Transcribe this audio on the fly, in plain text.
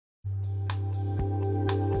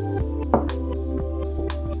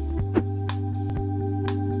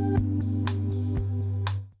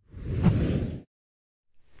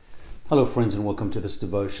Hello friends, and welcome to this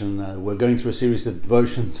devotion. We're going through a series of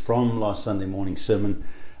devotions from last Sunday morning sermon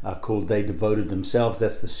called They Devoted Themselves.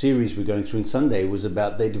 That's the series we're going through, and Sunday was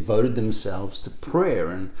about they devoted themselves to prayer.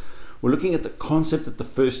 And we're looking at the concept that the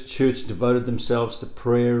first church devoted themselves to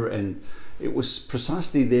prayer, and it was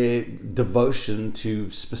precisely their devotion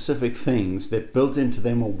to specific things that built into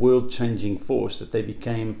them a world-changing force that they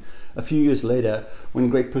became a few years later when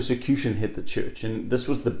great persecution hit the church. And this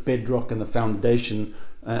was the bedrock and the foundation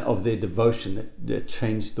of their devotion that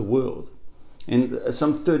changed the world. And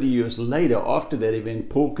some 30 years later, after that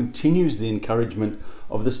event, Paul continues the encouragement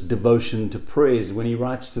of this devotion to prayers when he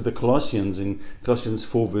writes to the Colossians in Colossians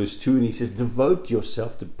 4 verse 2, and he says, "Devote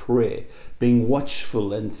yourself to prayer, being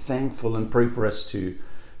watchful and thankful," and pray for us too,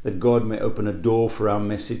 that God may open a door for our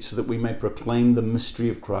message so that we may proclaim the mystery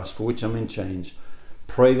of Christ, for which I'm in chains.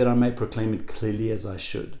 Pray that I may proclaim it clearly as I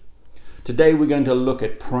should. Today we're going to look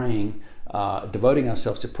at praying, devoting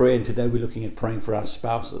ourselves to prayer, and today we're looking at praying for our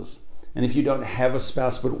spouses. And if you don't have a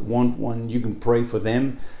spouse but want one, you can pray for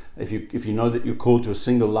them. If you know that you're called to a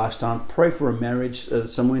single lifestyle, pray for a marriage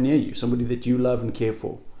somewhere near you, somebody that you love and care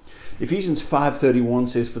for. Ephesians 5:31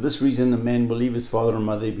 says, "For this reason a man will leave his father and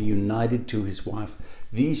mother, be united to his wife.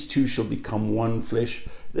 These two shall become one flesh."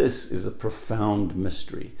 This is a profound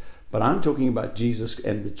mystery. But I'm talking about Jesus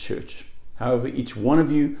and the church. However, each one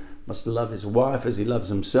of you must love his wife as he loves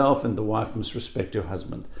himself, and the wife must respect her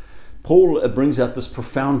husband. Paul brings out this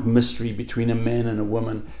profound mystery between a man and a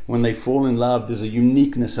woman. When they fall in love, there's a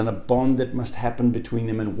uniqueness and a bond that must happen between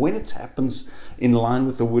them. And when it happens in line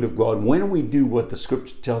with the Word of God, when we do what the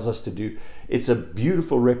Scripture tells us to do, it's a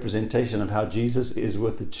beautiful representation of how Jesus is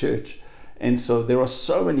with the church. And so there are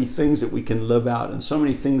so many things that we can live out and so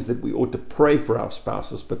many things that we ought to pray for our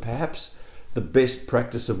spouses. But perhaps the best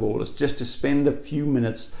practice of all is just to spend a few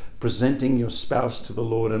minutes presenting your spouse to the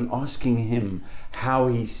Lord and asking Him how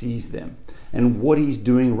He sees them and what He's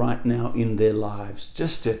doing right now in their lives,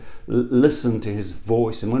 just to listen to His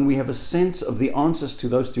voice. And when we have a sense of the answers to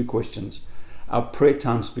those two questions, our prayer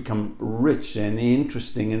times become rich and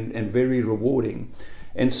interesting and very rewarding.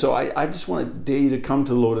 And so I just want to dare you to come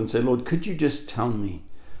to the Lord and say, "Lord, could you just tell me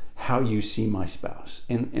how you see my spouse,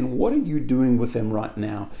 and what are you doing with them right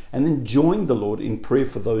now?" And then join the Lord in prayer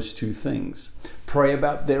for those two things. Pray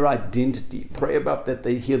about their identity. Pray about that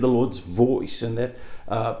they hear the Lord's voice and that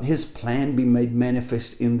His plan be made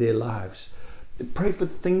manifest in their lives. Pray for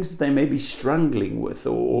things that they may be struggling with,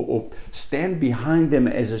 or stand behind them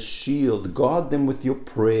as a shield. Guard them with your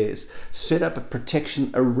prayers. Set up a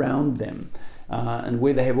protection around them. And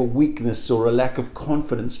where they have a weakness or a lack of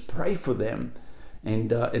confidence, pray for them. And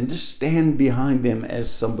just stand behind them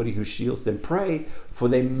as somebody who shields them. Pray for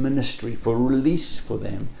their ministry, for release for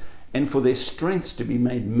them, and for their strengths to be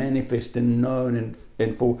made manifest and known,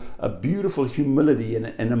 and for a beautiful humility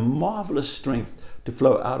and a marvelous strength to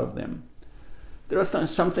flow out of them. There are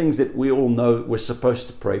some things that we all know we're supposed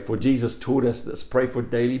to pray for. Jesus taught us this. Pray for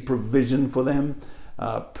daily provision for them.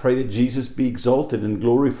 Pray that Jesus be exalted and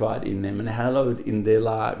glorified in them and hallowed in their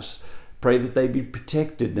lives. Pray that they be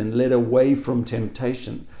protected and led away from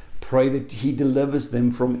temptation. Pray that He delivers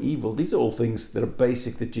them from evil. These are all things that are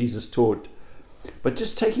basic that Jesus taught. But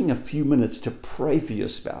just taking a few minutes to pray for your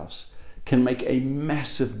spouse can make a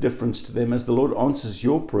massive difference to them as the Lord answers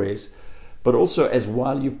your prayers, but also as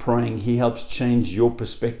while you're praying, He helps change your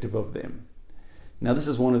perspective of them. Now, this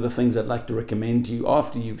is one of the things I'd like to recommend to you.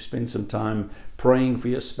 After you've spent some time praying for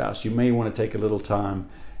your spouse, you may want to take a little time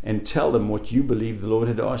and tell them what you believe the Lord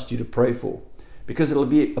had asked you to pray for, because it'll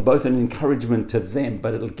be both an encouragement to them,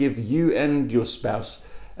 but it'll give you and your spouse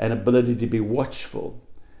an ability to be watchful,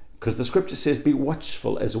 because the Scripture says be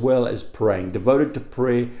watchful as well as praying, devoted to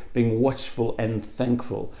prayer, being watchful and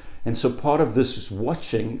thankful. And so part of this is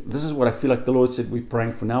watching. This is what I feel like the Lord said we're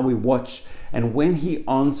praying for. Now we watch, and when He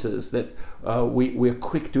answers, that we're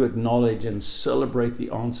quick to acknowledge and celebrate the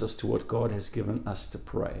answers to what God has given us to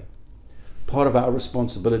pray. Part of our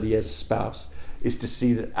responsibility as a spouse is to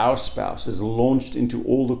see that our spouse is launched into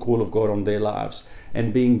all the call of God on their lives,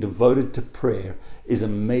 and being devoted to prayer is a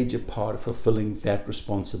major part of fulfilling that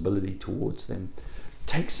responsibility towards them.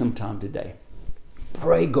 Take some time today.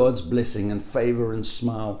 Pray God's blessing and favor and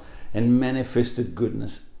smile and manifested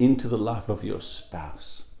goodness into the life of your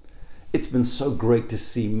spouse. It's been so great to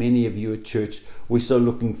see many of you at church. We're so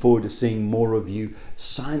looking forward to seeing more of you.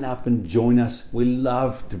 Sign up and join us. We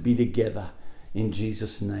love to be together in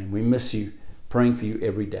Jesus' name. We miss you. Praying for you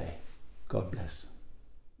every day. God bless.